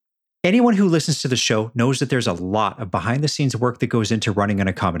Anyone who listens to the show knows that there's a lot of behind the scenes work that goes into running an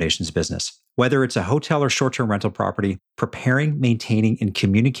accommodations business. Whether it's a hotel or short-term rental property, preparing, maintaining, and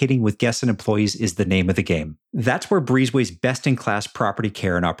communicating with guests and employees is the name of the game. That's where Breezeway's best-in-class property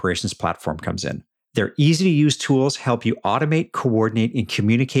care and operations platform comes in. Their easy-to-use tools help you automate, coordinate, and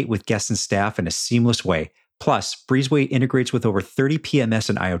communicate with guests and staff in a seamless way. Plus, Breezeway integrates with over 30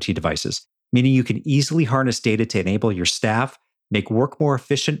 PMS and IoT devices, meaning you can easily harness data to enable your staff, make work more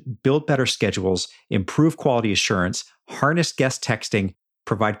efficient, build better schedules, improve quality assurance, harness guest texting,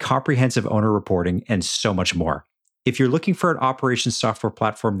 provide comprehensive owner reporting, and so much more. If you're looking for an operations software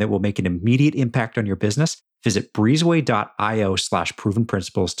platform that will make an immediate impact on your business, visit breezeway.io/proven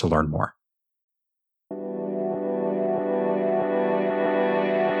principles to learn more.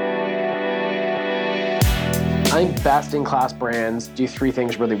 I think best-in-class brands do three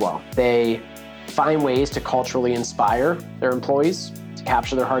things really well. They find ways to culturally inspire their employees, to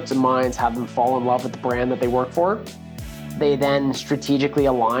capture their hearts and minds, have them fall in love with the brand that they work for. They then strategically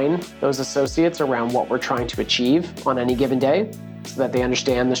align those associates around what we're trying to achieve on any given day so that they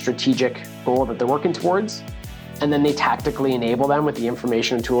understand the strategic goal that they're working towards. And then they tactically enable them with the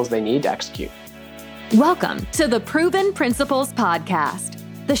information and tools they need to execute. Welcome to the Proven Principles Podcast,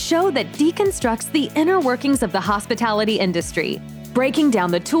 the show that deconstructs the inner workings of the hospitality industry, breaking down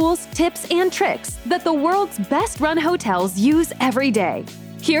the tools, tips, and tricks that the world's best-run hotels use every day.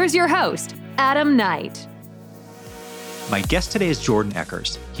 Here's your host, Adam Knight. My guest today is Jordan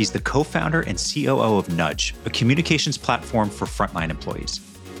Ekers. He's the co-founder and COO of Nudge, a communications platform for frontline employees.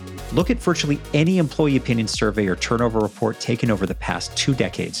 Look at virtually any employee opinion survey or turnover report taken over the past 2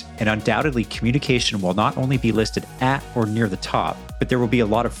 decades, and undoubtedly communication will not only be listed at or near the top, but there will be a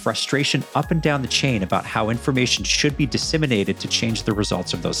lot of frustration up and down the chain about how information should be disseminated to change the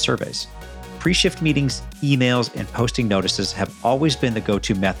results of those surveys. Pre-shift meetings, emails, and posting notices have always been the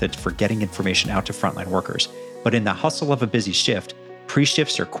go-to method for getting information out to frontline workers. But in the hustle of a busy shift,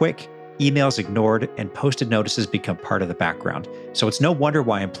 pre-shifts are quick, emails ignored, and posted notices become part of the background. So it's no wonder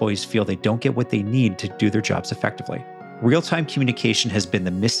why employees feel they don't get what they need to do their jobs effectively. Real-time communication has been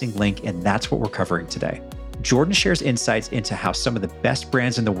the missing link, and that's what we're covering today. Jordan shares insights into how some of the best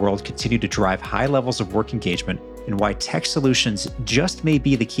brands in the world continue to drive high levels of work engagement and why tech solutions just may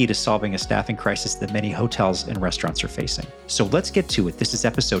be the key to solving a staffing crisis that many hotels and restaurants are facing. So let's get to it. This is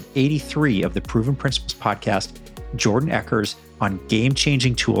episode 83 of the Proven Principles Podcast, Jordan Ekers on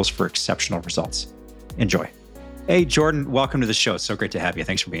game-changing tools for exceptional results. Enjoy. Hey, Jordan, welcome to the show. It's so great to have you.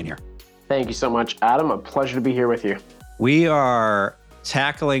 Thanks for being here. Thank you so much, Adam. A pleasure to be here with you. We are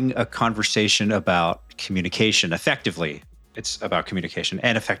tackling a conversation about communication effectively. It's about communication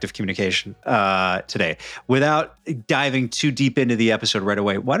and effective communication today. Without diving too deep into the episode right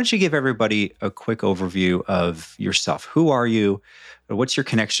away, why don't you give everybody a quick overview of yourself? Who are you? What's your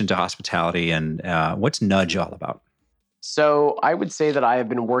connection to hospitality? And what's Nudge all about? So I would say that I have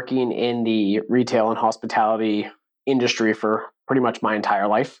been working in the retail and hospitality industry for pretty much my entire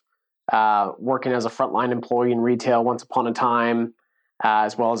life. Working as a frontline employee in retail once upon a time,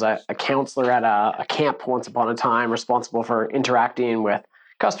 as well as a counselor at a camp once upon a time, responsible for interacting with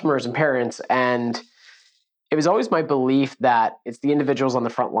customers and parents. And it was always my belief that it's the individuals on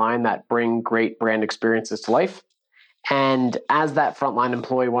the front line that bring great brand experiences to life. And as that frontline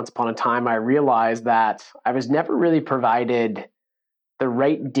employee once upon a time, I realized that I was never really provided the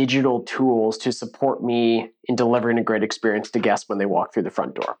right digital tools to support me in delivering a great experience to guests when they walk through the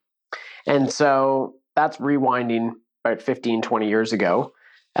front door. And so that's rewinding about 15, 20 years ago.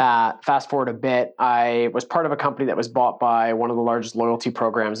 Fast forward a bit, I was part of a company that was bought by one of the largest loyalty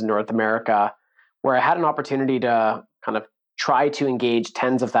programs in North America, where I had an opportunity to kind of try to engage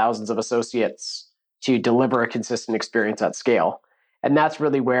tens of thousands of associates to deliver a consistent experience at scale. And that's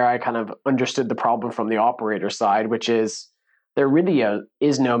really where I kind of understood the problem from the operator side, which is there really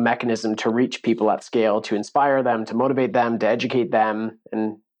is no mechanism to reach people at scale, to inspire them, to motivate them, to educate them,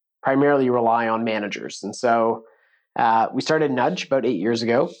 and primarily rely on managers. And so we started Nudge about 8 years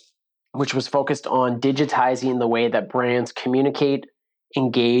ago, which was focused on digitizing the way that brands communicate,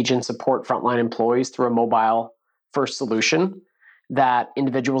 engage, and support frontline employees through a mobile-first solution that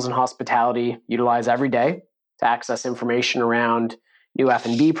individuals in hospitality utilize every day to access information around new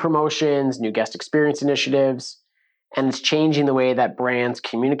F&B promotions, new guest experience initiatives. And it's changing the way that brands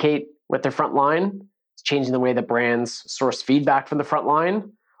communicate with their frontline. It's changing the way that brands source feedback from the frontline,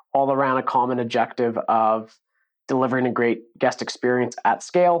 all around a common objective of delivering a great guest experience at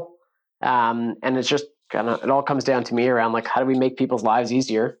scale. And it's just it all comes down to me around like, how do we make people's lives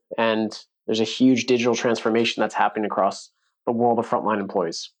easier? And there's a huge digital transformation that's happening across the world of frontline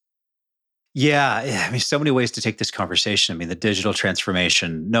employees. Yeah, I mean, so many ways to take this conversation. I mean, the digital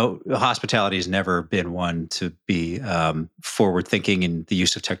transformation. No, hospitality has never been one to be forward thinking in the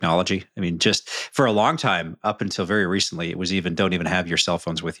use of technology. I mean, just for a long time, up until very recently, it was even don't even have your cell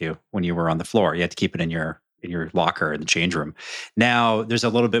phones with you when you were on the floor. You had to keep it in your locker in the change room. Now there's a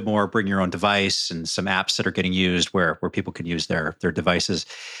little bit more bring your own device and some apps that are getting used where people can use their devices.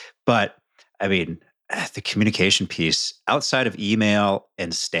 But I mean, the communication piece outside of email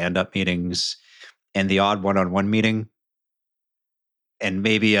and stand-up meetings and the odd one-on-one meeting and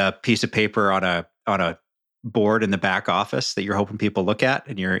maybe a piece of paper on a board in the back office that you're hoping people look at,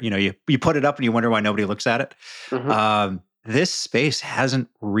 and you put it up and you wonder why nobody looks at it. Hmm. This space hasn't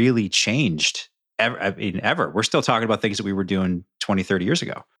really changed ever. I mean, ever. We're still talking about things that we were doing 20, 30 years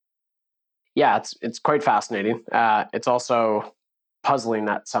ago. Yeah, it's quite fascinating. It's also puzzling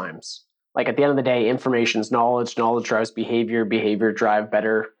at times. Like at the end of the day, information is knowledge. Knowledge drives behavior. Behavior drive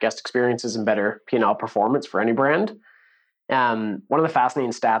better guest experiences and better P&L performance for any brand. One of the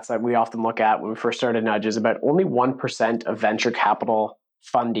fascinating stats that we often look at when we first started Nudge is about only 1% of venture capital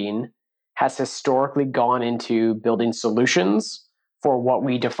funding has historically gone into building solutions for what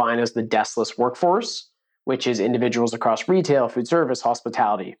we define as the deskless workforce, which is individuals across retail, food service,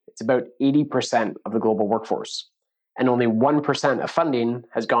 hospitality. It's about 80% of the global workforce. And only 1% of funding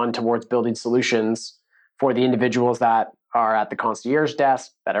has gone towards building solutions for the individuals that are at the concierge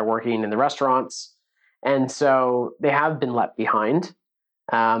desk, that are working in the restaurants. And so they have been left behind.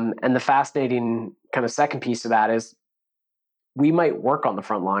 And the fascinating kind of second piece of that is we might work on the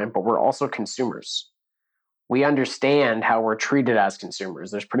front line, but we're also consumers. We understand how we're treated as consumers.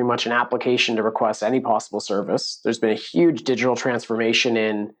 There's pretty much an application to request any possible service. There's been a huge digital transformation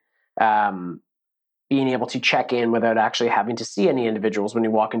in being able to check in without actually having to see any individuals when you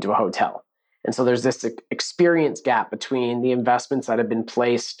walk into a hotel. And so there's this experience gap between the investments that have been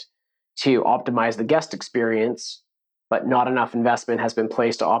placed to optimize the guest experience, but not enough investment has been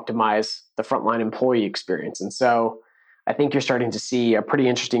placed to optimize the frontline employee experience. And so I think you're starting to see a pretty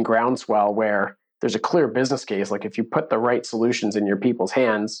interesting groundswell where there's a clear business case. Like if you put the right solutions in your people's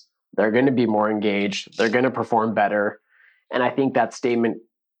hands, they're going to be more engaged, they're going to perform better. And I think that statement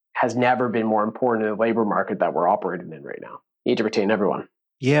has never been more important in the labor market that we're operating in right now. You need to retain everyone.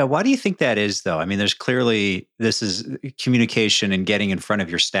 Yeah. Why do you think that is, though? I mean, there's clearly this is communication and getting in front of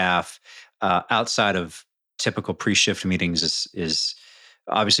your staff outside of typical pre-shift meetings is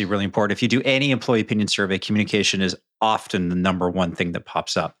obviously really important. If you do any employee opinion survey, communication is often the number one thing that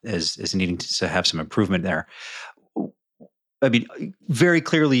pops up as needing to have some improvement there. I mean, very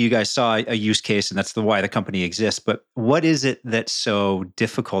clearly, you guys saw a use case, and that's why the company exists. But what is it that's so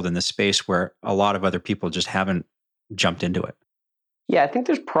difficult in this space where a lot of other people just haven't jumped into it? Yeah, I think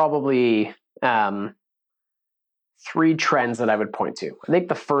there's probably three trends that I would point to. I think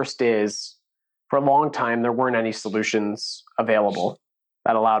the first is for a long time, there weren't any solutions available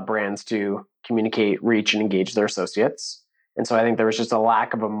that allowed brands to communicate, reach, and engage their associates. And so I think there was just a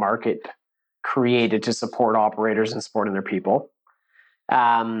lack of a market created to support operators and supporting their people.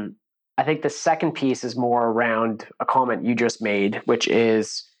 I think the second piece is more around a comment you just made, which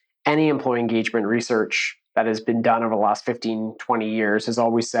is any employee engagement research that has been done over the last 15, 20 years has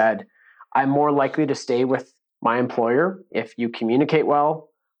always said, I'm more likely to stay with my employer if you communicate well,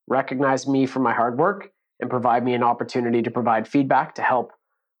 recognize me for my hard work, and provide me an opportunity to provide feedback to help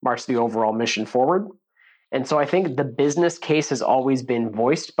march the overall mission forward. And so I think the business case has always been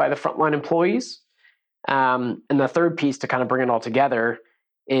voiced by the frontline employees. And the third piece to kind of bring it all together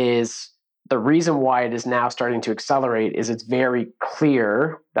is the reason why it is now starting to accelerate is it's very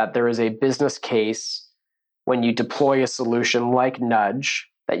clear that there is a business case when you deploy a solution like Nudge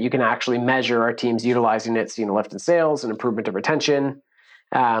that you can actually measure our teams utilizing it, seeing a lift in sales and improvement of retention.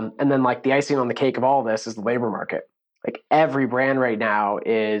 And then like the icing on the cake of all this is the labor market. Like every brand right now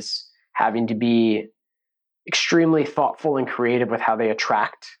is having to be extremely thoughtful and creative with how they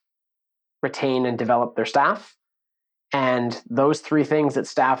attract, retain, and develop their staff. And those three things that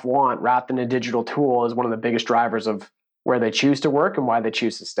staff want wrapped in a digital tool is one of the biggest drivers of where they choose to work and why they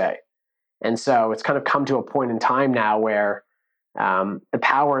choose to stay. And so it's kind of come to a point in time now where the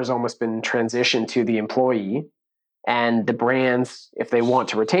power has almost been transitioned to the employee, and the brands, if they want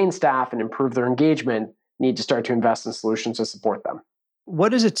to retain staff and improve their engagement, need to start to invest in solutions to support them. What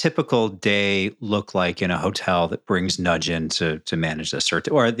does a typical day look like in a hotel that brings Nudge in to manage this,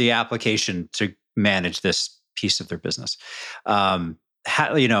 or the application to manage this piece of their business?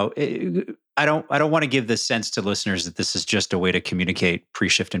 How, I don't want to give this sense to listeners that this is just a way to communicate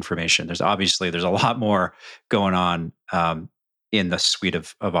pre-shift information. There's a lot more going on in the suite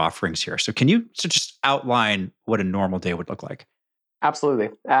of offerings here. So can you just outline what a normal day would look like? Absolutely.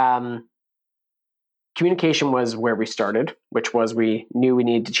 communication was where we started, which was we knew we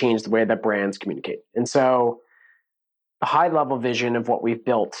needed to change the way that brands communicate. And so the high level vision of what we've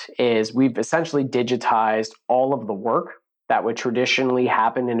built is we've essentially digitized all of the work that would traditionally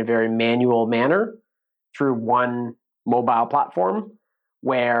happen in a very manual manner through one mobile platform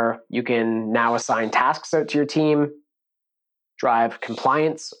where you can now assign tasks out to your team, drive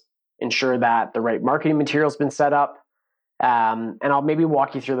compliance, ensure that the right marketing material's been set up. And I'll maybe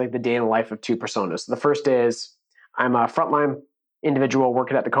walk you through like the day in the life of two personas. So the first is I'm a frontline individual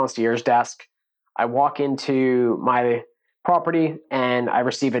working at the concierge desk. I walk into my property and I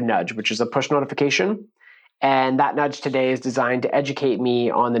receive a nudge, which is a push notification. And that nudge today is designed to educate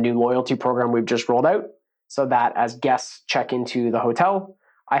me on the new loyalty program we've just rolled out so that as guests check into the hotel,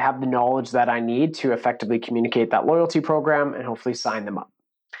 I have the knowledge that I need to effectively communicate that loyalty program and hopefully sign them up.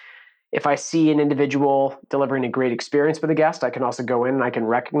 If I see an individual delivering a great experience with a guest, I can also go in and I can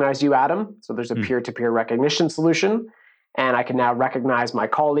recognize you, Adam. So there's a peer-to-peer recognition solution. And I can now recognize my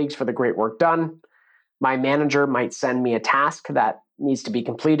colleagues for the great work done. My manager might send me a task that needs to be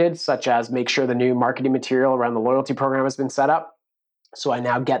completed, such as make sure the new marketing material around the loyalty program has been set up. So I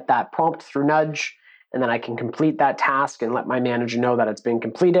now get that prompt through Nudge, and then I can complete that task and let my manager know that it's been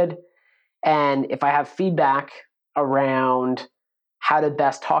completed. And if I have feedback around how to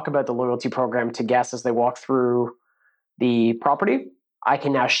best talk about the loyalty program to guests as they walk through the property, I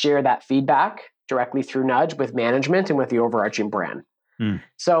can now share that feedback directly through Nudge with management and with the overarching brand.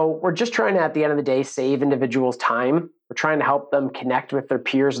 So we're just trying to, at the end of the day, save individuals time. We're trying to help them connect with their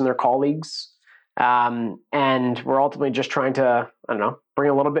peers and their colleagues. And we're ultimately just trying to, bring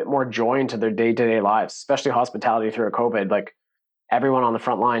a little bit more joy into their day-to-day lives, especially hospitality through COVID. Like everyone on the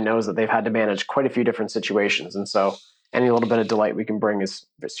front line knows that they've had to manage quite a few different situations. And so any little bit of delight we can bring is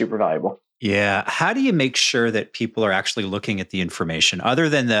super valuable. Yeah. How do you make sure that people are actually looking at the information other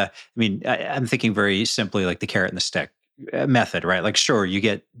than I'm thinking very simply like the carrot and the stick method, right? Like, sure, you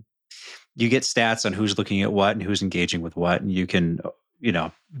get stats on who's looking at what and who's engaging with what, and you can,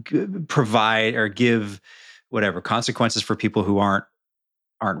 provide or give whatever consequences for people who aren't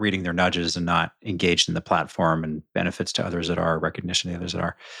reading their nudges and not engaged in the platform, and benefits to others that are, recognition to others that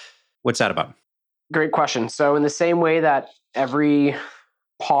are. What's that about? Great question. So in the same way that every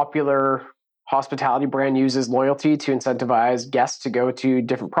popular hospitality brand uses loyalty to incentivize guests to go to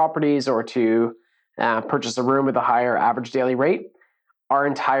different properties or to purchase a room with a higher average daily rate, our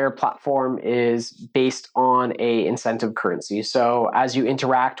entire platform is based on a incentive currency. So as you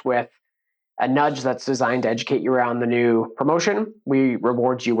interact with a nudge that's designed to educate you around the new promotion, we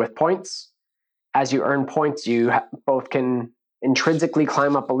reward you with points. As you earn points, you both can intrinsically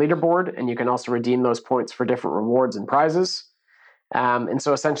climb up a leaderboard, and you can also redeem those points for different rewards and prizes. And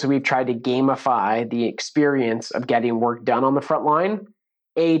so essentially we've tried to gamify the experience of getting work done on the front line,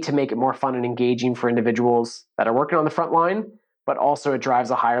 to make it more fun and engaging for individuals that are working on the front line, but also it drives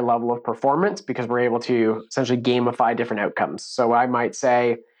a higher level of performance because we're able to essentially gamify different outcomes. So I might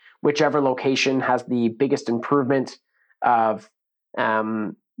say whichever location has the biggest improvement of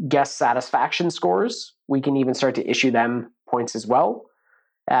guest satisfaction scores, we can even start to issue them points as well.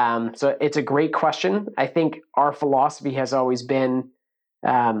 So it's a great question. I think our philosophy has always been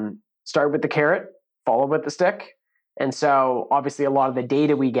start with the carrot, follow with the stick. And so obviously a lot of the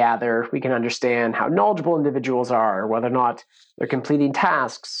data we gather, we can understand how knowledgeable individuals are, whether or not they're completing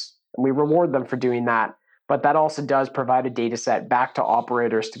tasks, and we reward them for doing that. But that also does provide a data set back to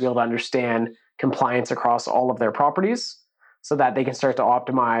operators to be able to understand compliance across all of their properties so that they can start to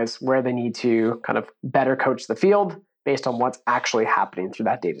optimize where they need to kind of better coach the field based on what's actually happening through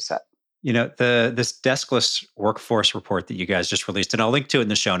that data set. This deskless workforce report that you guys just released, and I'll link to it in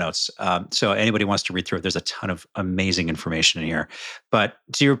the show notes. So anybody wants to read through it, there's a ton of amazing information in here. But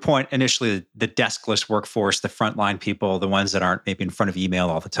to your point, initially, the deskless workforce, the frontline people, the ones that aren't maybe in front of email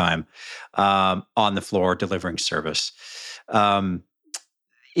all the time, on the floor delivering service. In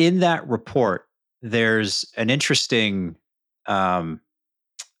that report, there's an interesting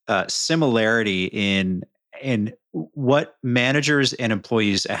similarity in what managers and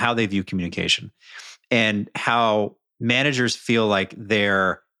employees, how they view communication, and how managers feel like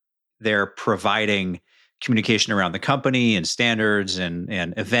they're providing communication around the company and standards and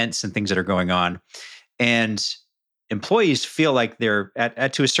events and things that are going on. And employees feel like they're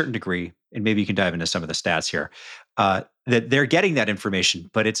at to a certain degree, and maybe you can dive into some of the stats here, that they're getting that information,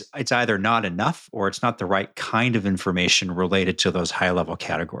 but it's either not enough or it's not the right kind of information related to those high level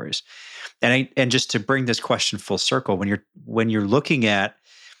categories. And just to bring this question full circle, when you're looking at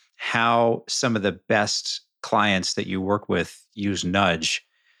how some of the best clients that you work with use Nudge,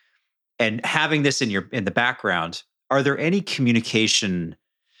 and having this in the background, are there any communication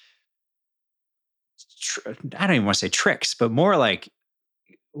I don't even want to say tricks, but more like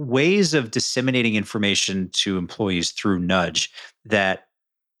ways of disseminating information to employees through Nudge that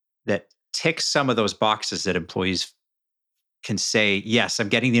ticks some of those boxes that employees can say, yes, I'm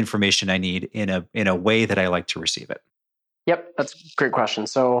getting the information I need in a way that I like to receive it? Yep, that's a great question.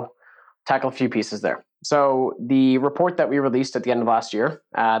 So, tackle a few pieces there. So, the report that we released at the end of last year,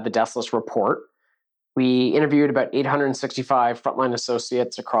 the Deskless report, we interviewed about 865 frontline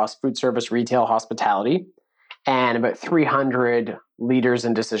associates across food service, retail, hospitality, and about 300 leaders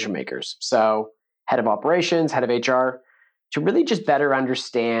and decision makers. So, head of operations, head of HR, to really just better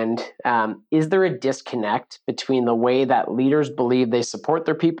understand, is there a disconnect between the way that leaders believe they support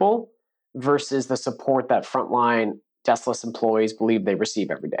their people versus the support that frontline deskless employees believe they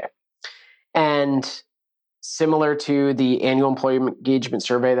receive every day? And similar to the annual employee engagement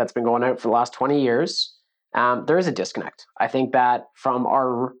survey that's been going out for the last 20 years, there is a disconnect. I think that from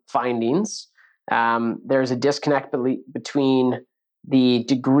our findings, there's a disconnect between the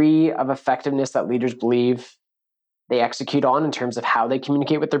degree of effectiveness that leaders believe they execute on in terms of how they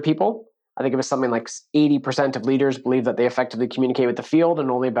communicate with their people. I think it was something like 80% of leaders believe that they effectively communicate with the field,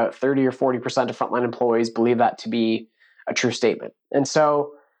 and only about 30 or 40% of frontline employees believe that to be a true statement. And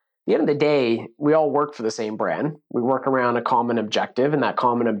so, at the end of the day, we all work for the same brand. We work around a common objective, and that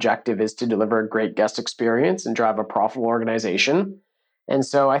common objective is to deliver a great guest experience and drive a profitable organization. And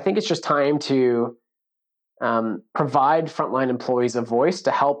so, I think it's just time to provide frontline employees a voice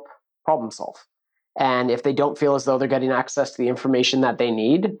to help problem solve. And if they don't feel as though they're getting access to the information that they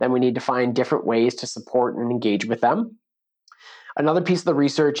need, then we need to find different ways to support and engage with them. Another piece of the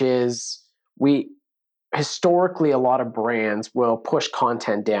research is historically, a lot of brands will push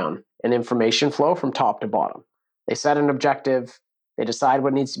content down and information flow from top to bottom. They set an objective, they decide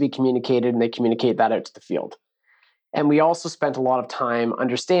what needs to be communicated, and they communicate that out to the field. And we also spent a lot of time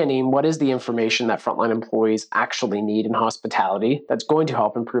understanding what is the information that frontline employees actually need in hospitality that's going to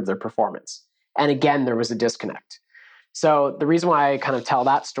help improve their performance. And again, there was a disconnect. So the reason why I kind of tell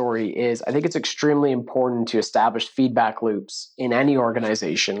that story is I think it's extremely important to establish feedback loops in any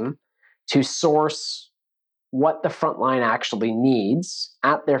organization to source what the frontline actually needs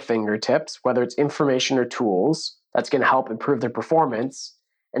at their fingertips, whether it's information or tools that's going to help improve their performance,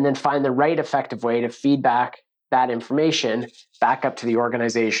 and then find the right effective way to feedback that information back up to the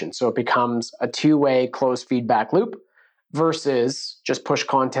organization. So it becomes a two-way closed feedback loop versus just push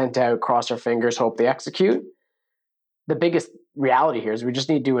content out, cross our fingers, hope they execute. The biggest reality here is we just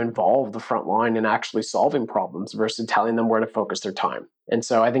need to involve the front line in actually solving problems versus telling them where to focus their time. And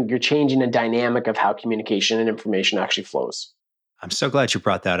so I think you're changing the dynamic of how communication and information actually flows. I'm so glad you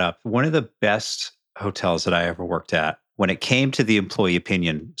brought that up. One of the best hotels that I ever worked at, when it came to the employee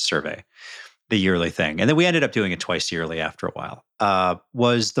opinion survey, the yearly thing, and then we ended up doing it twice yearly after a while,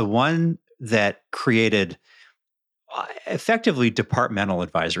 was the one that created effectively departmental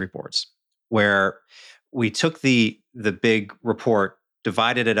advisory boards, where we took the big report,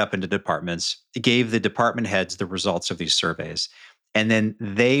 divided it up into departments, gave the department heads the results of these surveys, and then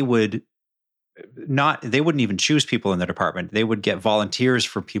they wouldn't even choose people in their department. They would get volunteers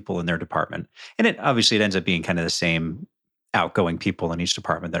for people in their department. And it ends up being kind of the same outgoing people in each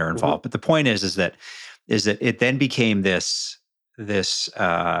department that are involved. Mm-hmm. But the point is that it then became this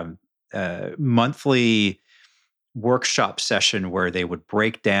monthly workshop session where they would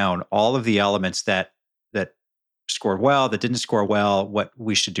break down all of the elements that scored well, that didn't score well, what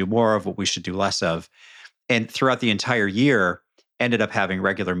we should do more of, what we should do less of. And throughout the entire year, ended up having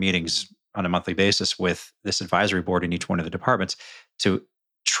regular meetings on a monthly basis with this advisory board in each one of the departments to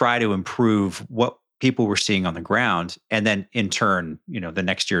try to improve what people were seeing on the ground. And then in turn, the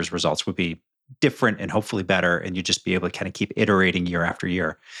next year's results would be different and hopefully better. And you'd just be able to kind of keep iterating year after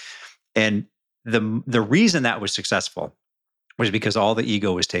year. And the reason that was successful was because all the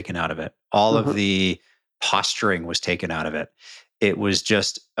ego was taken out of it. All of the posturing was taken out of it. It was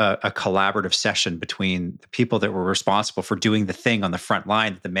just a collaborative session between the people that were responsible for doing the thing on the front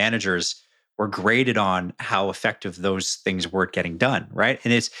line. The managers were graded on how effective those things were getting done, right?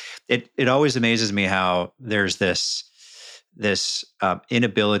 And it always amazes me how there's this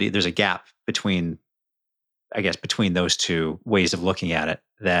inability. There's a gap between those two ways of looking at it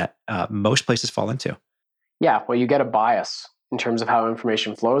that most places fall into. Yeah, well, you get a bias in terms of how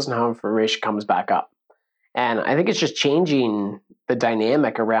information flows and how information comes back up. And I think it's just changing the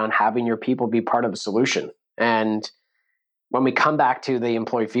dynamic around having your people be part of the solution. And when we come back to the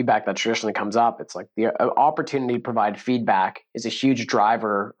employee feedback that traditionally comes up, it's like the opportunity to provide feedback is a huge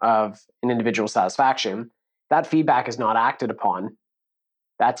driver of an individual satisfaction. That feedback is not acted upon.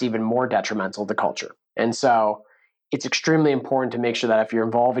 That's even more detrimental to culture. And so it's extremely important to make sure that if you're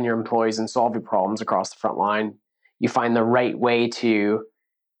involving your employees in solving problems across the front line, you find the right way to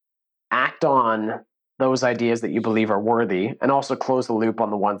act on those ideas that you believe are worthy and also close the loop on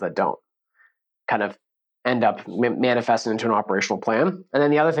the ones that don't kind of end up manifesting into an operational plan. And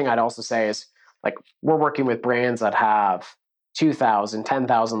then the other thing I'd also say is, like, we're working with brands that have 2,000,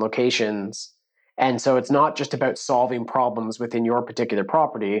 10,000 locations. And so it's not just about solving problems within your particular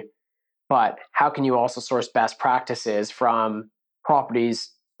property, but how can you also source best practices from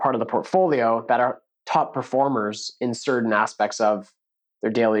properties, part of the portfolio, that are top performers in certain aspects of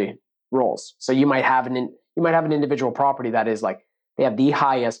their daily roles. So you might have an individual property that is like, they have the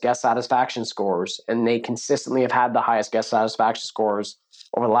highest guest satisfaction scores, and they consistently have had the highest guest satisfaction scores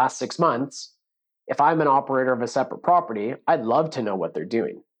over the last 6 months. If I'm an operator of a separate property, I'd love to know what they're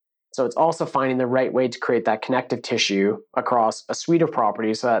doing. So it's also finding the right way to create that connective tissue across a suite of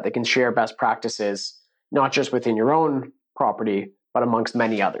properties so that they can share best practices, not just within your own property, but amongst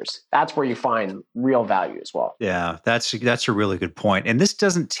many others. That's where you find real value as well. Yeah, that's a really good point. And this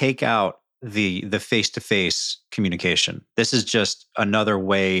doesn't take out the face-to-face communication. This is just another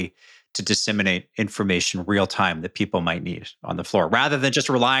way to disseminate information real time that people might need on the floor, rather than just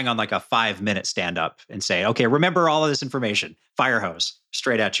relying on like a 5-minute stand up and say, okay, remember all of this information, fire hose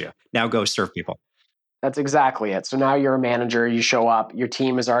straight at you. Now go serve people. That's exactly it. So now you're a manager, you show up, your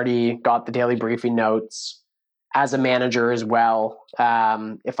team has already got the daily briefing notes. As a manager as well,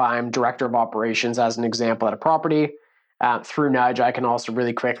 if I'm director of operations, as an example, at a property, through Nudge, I can also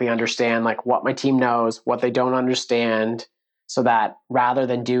really quickly understand like what my team knows, what they don't understand, so that rather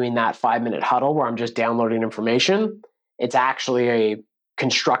than doing that 5-minute huddle where I'm just downloading information, it's actually a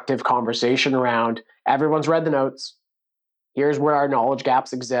constructive conversation around everyone's read the notes. Here's where our knowledge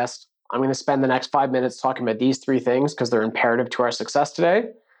gaps exist. I'm going to spend the next 5 minutes talking about these 3 things because they're imperative to our success today.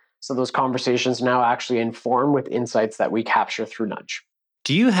 So those conversations now actually inform with insights that we capture through Nudge.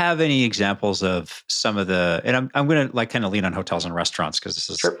 Do you have any examples of some of the, and I'm going to like kind of lean on hotels and restaurants because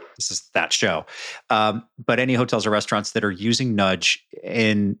this is that show, but any hotels or restaurants that are using Nudge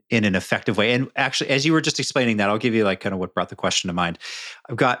in an effective way? And actually, as you were just explaining that, I'll give you like kind of what brought the question to mind.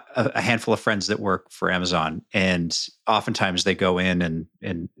 I've got a handful of friends that work for Amazon, and oftentimes they go in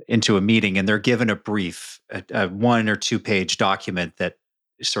and into a meeting and they're given a brief, a 1 or 2 page document that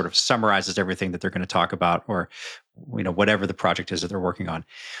sort of summarizes everything that they're going to talk about, or whatever the project is that they're working on.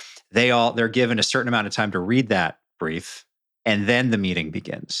 They're given a certain amount of time to read that brief, and then the meeting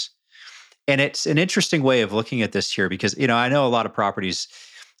begins. And it's an interesting way of looking at this here because I know a lot of properties,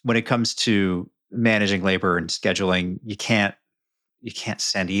 when it comes to managing labor and scheduling, you can't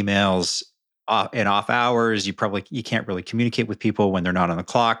send emails in off hours. You can't really communicate with people when they're not on the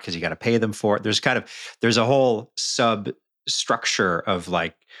clock because you got to pay them for it. There's a whole substructure of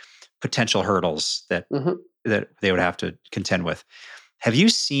like potential hurdles that they would have to contend with. Have you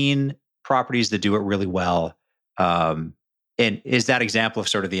seen properties that do it really well? And is that example of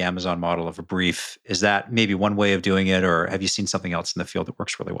sort of the Amazon model of a brief? Is that maybe one way of doing it, or have you seen something else in the field that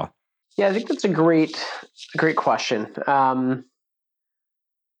works really well? Yeah, I think that's a great question. I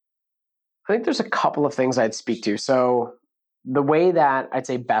think there's a couple of things I'd speak to. So the way that I'd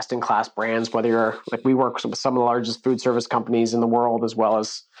say best in class brands, whether you're like, we work with some of the largest food service companies in the world, as well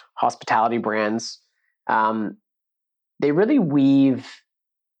as hospitality brands, they really weave,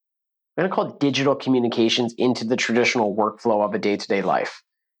 I'm going to call it digital communications, into the traditional workflow of a day-to-day life.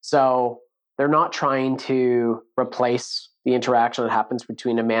 So they're not trying to replace the interaction that happens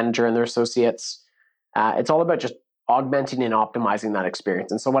between a manager and their associates. It's all about just augmenting and optimizing that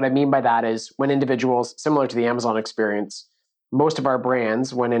experience. And so what I mean by that is when individuals, similar to the Amazon experience, most of our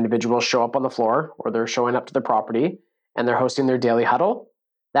brands, when individuals show up on the floor or they're showing up to the property and they're hosting their daily huddle,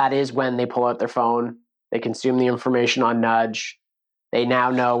 that is when they pull out their phone, they consume the information on Nudge, they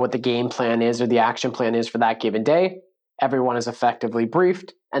now know what the game plan is or the action plan is for that given day. Everyone is effectively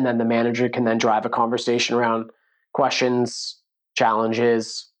briefed, and then the manager can then drive a conversation around questions,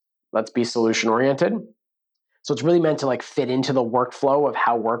 challenges. Let's be solution oriented. So it's really meant to like fit into the workflow of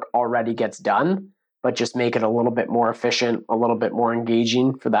how work already gets done, but just make it a little bit more efficient, a little bit more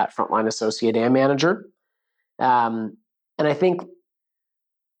engaging for that frontline associate and manager. And I think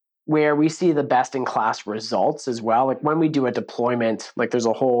where we see the best in class results as well, like when we do a deployment, like there's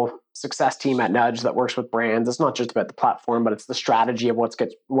a whole success team at Nudge that works with brands. It's not just about the platform, but it's the strategy of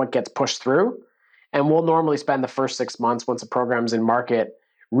what gets pushed through. And we'll normally spend the first 6 months, once a program's in market,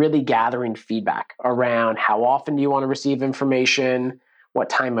 really gathering feedback around how often do you want to receive information, what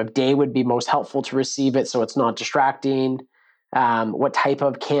time of day would be most helpful to receive it so it's not distracting, what type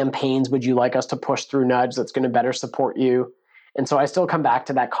of campaigns would you like us to push through Nudge that's going to better support you. And so I still come back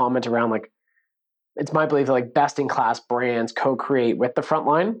to that comment around like it's my belief that like best in class brands co-create with the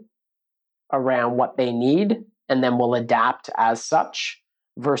frontline around what they need, and then will adapt as such,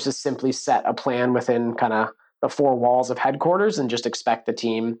 versus simply set a plan within kind of the four walls of headquarters and just expect the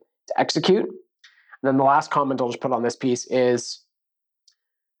team to execute. And then the last comment I'll just put on this piece is,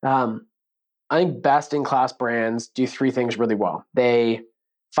 I think best in class brands do three things really well. They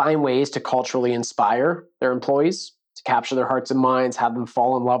find ways to culturally inspire their employees, to capture their hearts and minds, have them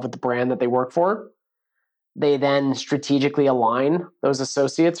fall in love with the brand that they work for. They then strategically align those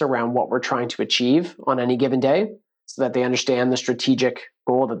associates around what we're trying to achieve on any given day so that they understand the strategic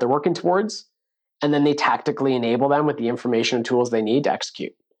goal that they're working towards. And then they tactically enable them with the information and tools they need to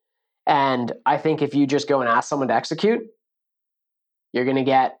execute. And I think if you just go and ask someone to execute, you're going to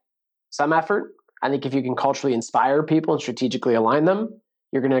get some effort. I think if you can culturally inspire people and strategically align them,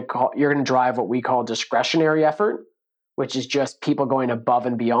 you're going to drive what we call discretionary effort, which is just people going above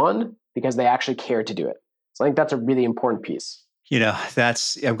and beyond because they actually care to do it. So I think that's a really important piece.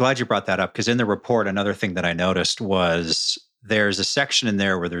 I'm glad you brought that up, because in the report, another thing that I noticed was there's a section in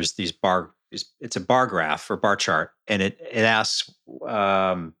there where there's it's a bar graph or bar chart, and it asks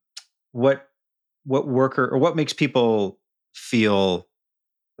what worker or what makes people feel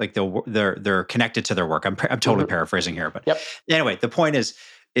like they're connected to their work. I'm totally paraphrasing here, but anyway, the point is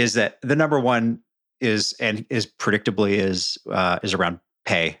that the number one is predictably is around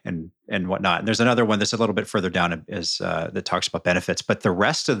pay and whatnot. And there's another one that's a little bit further down that talks about benefits, but the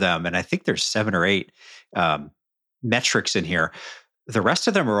rest of them, and I think there's 7 or 8 metrics in here. The rest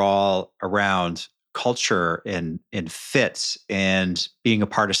of them are all around culture and fits and being a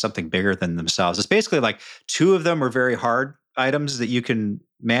part of something bigger than themselves. It's basically like 2 of them are very hard items that you can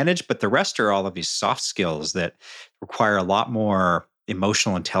manage, but the rest are all of these soft skills that require a lot more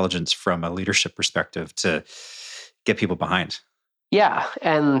emotional intelligence from a leadership perspective to get people behind. Yeah.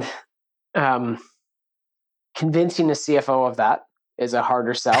 And convincing a CFO of that is a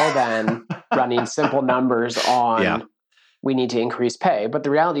harder sell than running simple numbers on we need to increase pay. But the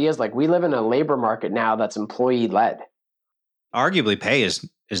reality is, like, we live in a labor market now that's employee led. Arguably, pay is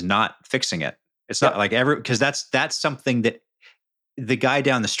not fixing it. It's not like because that's something that the guy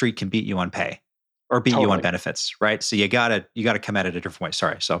down the street can beat you on pay or beat you on benefits, right? So you gotta come at it a different way.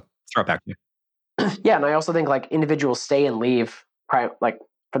 Sorry. So throw it back to you. Yeah. And I also think like individuals stay and leave, like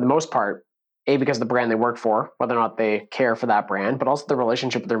for the most part, because of the brand they work for, whether or not they care for that brand, but also the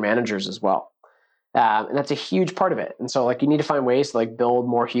relationship with their managers as well. And that's a huge part of it. And so like you need to find ways to like build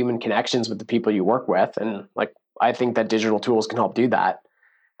more human connections with the people you work with. And like, I think that digital tools can help do that.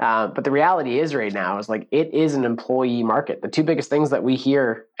 But the reality is right now is like, it is an employee market. The 2 biggest things that we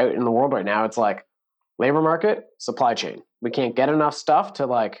hear out in the world right now, it's like labor market, supply chain. We can't get enough stuff to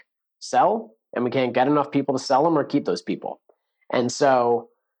like sell, and we can't get enough people to sell them or keep those people. And so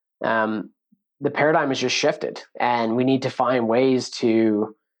the paradigm has just shifted, and we need to find ways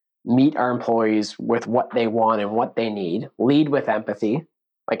to meet our employees with what they want and what they need, lead with empathy.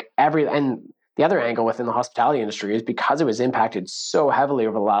 And the other angle within the hospitality industry is because it was impacted so heavily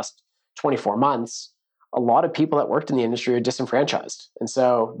over the last 24 months, a lot of people that worked in the industry are disenfranchised. And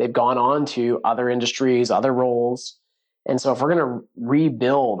so they've gone on to other industries, other roles. And so if we're going to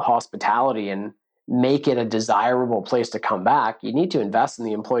rebuild hospitality and make it a desirable place to come back, you need to invest in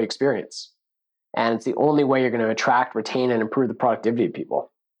the employee experience. And it's the only way you're going to attract, retain, and improve the productivity of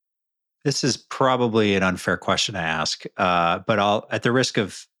people. This is probably an unfair question to ask, but I'll, at the risk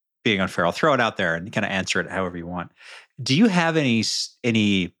of being unfair, I'll throw it out there and kind of answer it however you want. Do you have any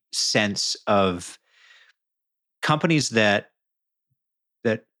sense of companies that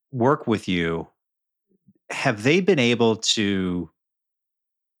work with you? Have they been able to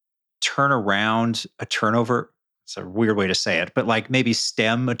turn around a turnover? It's a weird way to say it, but like maybe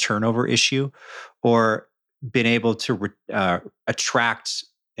stem a turnover issue, or been able to attract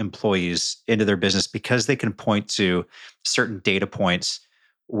employees into their business because they can point to certain data points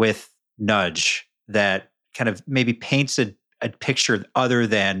with Nudge that kind of maybe paints a picture other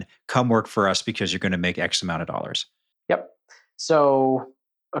than come work for us because you're going to make X amount of dollars? Yep. So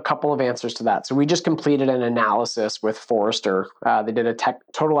a couple of answers to that. So we just completed an analysis with Forrester. They did a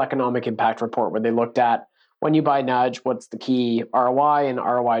total economic impact report where they looked at when you buy Nudge, what's the key ROI and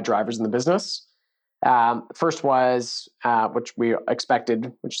ROI drivers in the business. First was, which we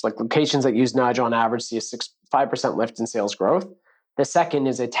expected, which is like locations that use Nudge on average see a 5% lift in sales growth. The second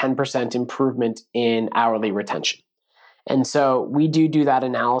is a 10% improvement in hourly retention. And so we do that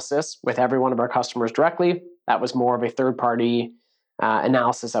analysis with every one of our customers directly. That was more of a third-party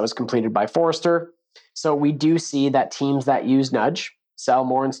analysis that was completed by Forrester. So we do see that teams that use Nudge sell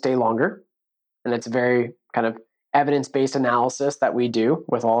more and stay longer. And it's a very kind of evidence-based analysis that we do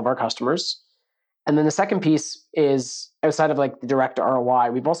with all of our customers. And then the second piece is outside of like the direct ROI,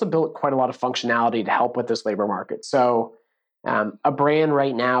 we've also built quite a lot of functionality to help with this labor market. So a brand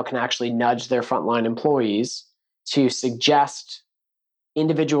right now can actually nudge their frontline employees to suggest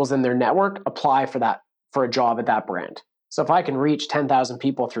individuals in their network apply for a job at that brand. So if I can reach 10,000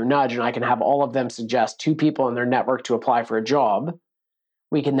 people through Nudge and I can have all of them suggest 2 people in their network to apply for a job,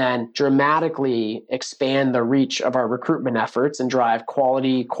 we can then dramatically expand the reach of our recruitment efforts and drive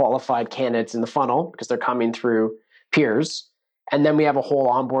quality, qualified candidates in the funnel because they're coming through peers. And then we have a whole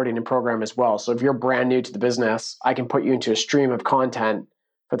onboarding and program as well. So if you're brand new to the business, I can put you into a stream of content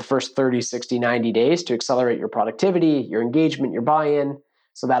for the first 30, 60, 90 days to accelerate your productivity, your engagement, your buy-in,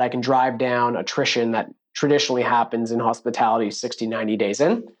 so that I can drive down attrition that traditionally happens in hospitality 60, 90 days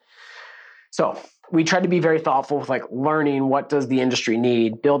in. So we try to be very thoughtful with like learning what does the industry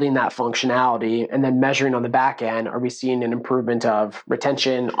need, building that functionality, and then measuring on the back end, are we seeing an improvement of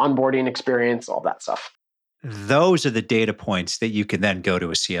retention, onboarding experience, all that stuff. Those are the data points that you can then go to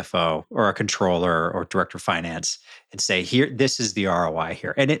a CFO or a controller or director of finance and say, here, this is the ROI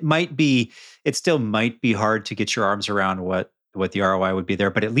here. And it still might be hard to get your arms around what the ROI would be there,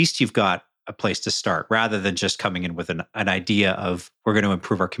 but at least you've got a place to start rather than just coming in with an idea of we're going to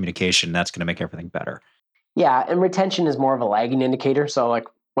improve our communication. That's going to make everything better. Yeah. And retention is more of a lagging indicator. So like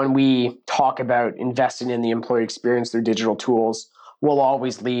when we talk about investing in the employee experience through digital tools, we'll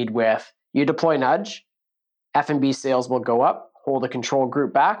always lead with you deploy Nudge, F&B sales will go up, hold a control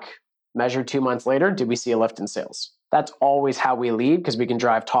group back, measure 2 months later, did we see a lift in sales? That's always how we lead because we can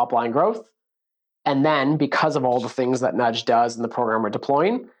drive top line growth. And then because of all the things that Nudge does in the program we're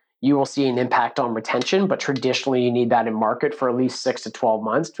deploying, you will see an impact on retention, but traditionally you need that in market for at least 6 to 12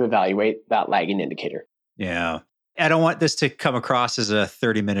 months to evaluate that lagging indicator. Yeah. I don't want this to come across as a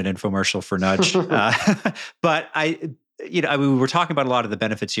 30-minute infomercial for Nudge. But we're talking about a lot of the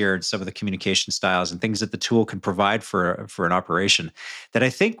benefits here and some of the communication styles and things that the tool can provide for an operation that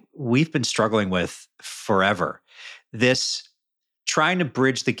I think we've been struggling with forever. This trying to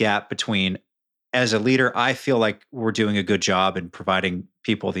bridge the gap between, as a leader, I feel like we're doing a good job in providing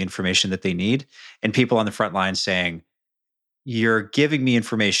people the information that they need, and people on the front line saying, you're giving me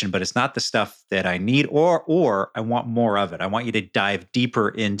information, but it's not the stuff that I need, or I want more of it. I want you to dive deeper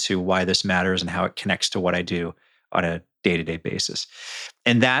into why this matters and how it connects to what I do on a day-to-day basis.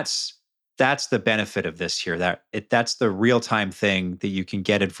 And that's the benefit of this here. That's the real-time thing that you can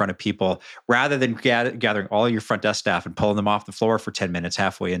get in front of people rather than gathering all your front desk staff and pulling them off the floor for 10 minutes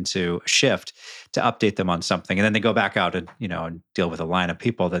halfway into a shift to update them on something. And then they go back out and deal with a line of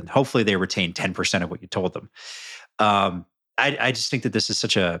people. Then hopefully they retain 10% of what you told them. I just think that this is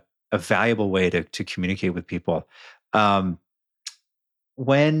such a valuable way to communicate with people.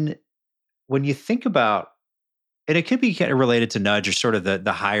 When you think about, and it could be kind of related to Nudge or sort of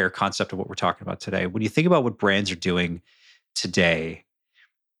the higher concept of what we're talking about today. When you think about what brands are doing today,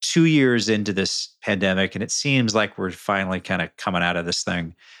 2 years into this pandemic, and it seems like we're finally kind of coming out of this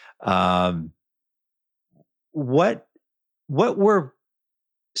thing. What were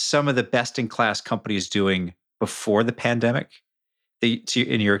some of the best in class companies doing before the pandemic,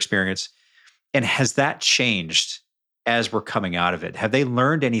 in your experience? And has that changed as we're coming out of it? Have they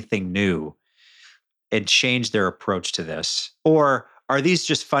learned anything new and changed their approach to this? Or are these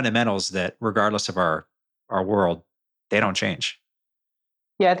just fundamentals that, regardless of our world, they don't change?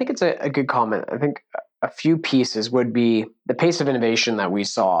 Yeah, I think it's a good comment. I think a few pieces would be the pace of innovation that we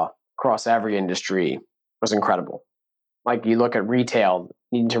saw across every industry was incredible. Like you look at retail,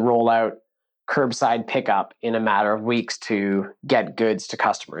 needing to roll out curbside pickup in a matter of weeks to get goods to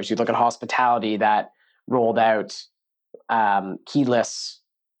customers. You look at hospitality that rolled out keyless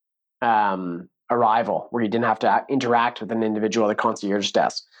arrival, where you didn't have to interact with an individual at the concierge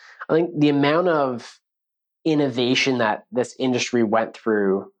desk. I think the amount of innovation that this industry went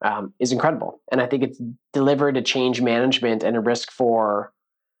through is incredible. And I think it's delivered a change management and a risk for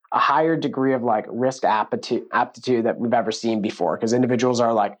a higher degree of like risk aptitude that we've ever seen before, because individuals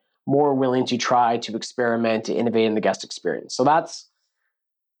are like more willing to try to experiment, to innovate in the guest experience. So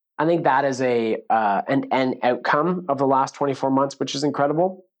I think that is an end outcome of the last 24 months, which is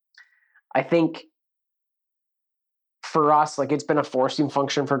incredible. I think for us, like it's been a forcing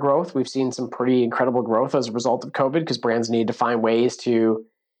function for growth. We've seen some pretty incredible growth as a result of COVID because brands need to find ways to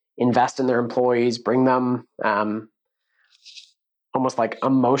invest in their employees, bring them almost like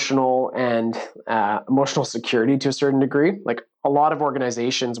emotional security to a certain degree. Like a lot of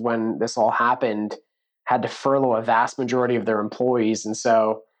organizations, when this all happened, had to furlough a vast majority of their employees. And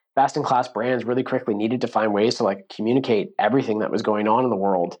so best in class brands really quickly needed to find ways to like communicate everything that was going on in the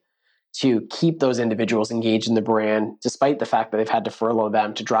world to keep those individuals engaged in the brand, despite the fact that they've had to furlough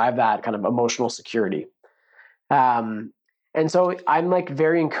them, to drive that kind of emotional security. And so I'm like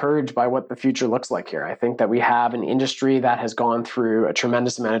very encouraged by what the future looks like here. I think that we have an industry that has gone through a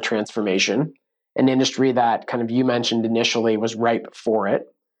tremendous amount of transformation, an industry that kind of you mentioned initially was ripe for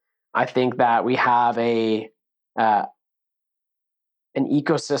it. I think that we have an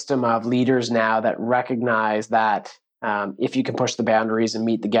ecosystem of leaders now that recognize that if you can push the boundaries and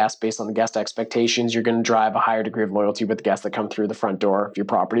meet the guests based on the guest expectations, you're going to drive a higher degree of loyalty with the guests that come through the front door of your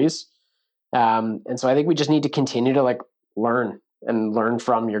properties. And so I think we just need to continue to learn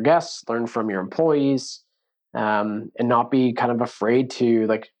from your guests, learn from your employees, and not be kind of afraid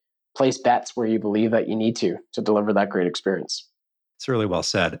to place bets where you believe that you need to deliver that great experience. It's really well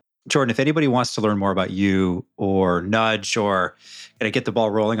said. Jordan, if anybody wants to learn more about you or Nudge or get the ball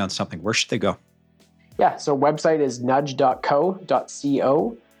rolling on something, where should they go? Yeah, so website is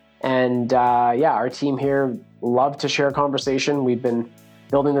nudge.co.co. And our team here love to share a conversation. We've been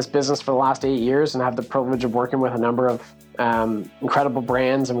building this business for the last 8 years and have the privilege of working with a number of incredible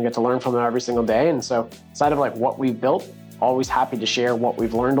brands, and we get to learn from them every single day. And so aside of what we've built, always happy to share what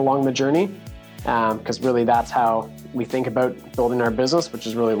we've learned along the journey, because really that's how we think about building our business, which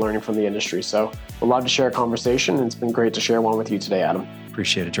is really learning from the industry. So we'd love to share a conversation, and it's been great to share one with you today, Adam.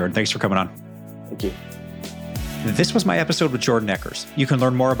 Appreciate it, Jordan. Thanks for coming on. Thank you. This was my episode with Jordan Ekers. You can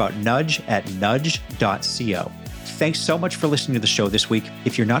learn more about Nudge at nudge.co. Thanks so much for listening to the show this week.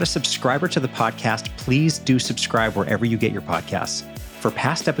 If you're not a subscriber to the podcast, please do subscribe wherever you get your podcasts. For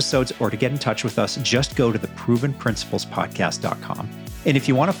past episodes or to get in touch with us, just go to theprovenprinciplespodcast.com. And if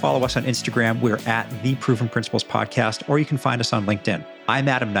you want to follow us on Instagram, we're at The Proven Principles Podcast, or you can find us on LinkedIn. I'm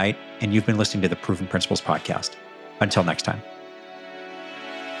Adam Knight, and you've been listening to the Proven Principles Podcast. Until next time.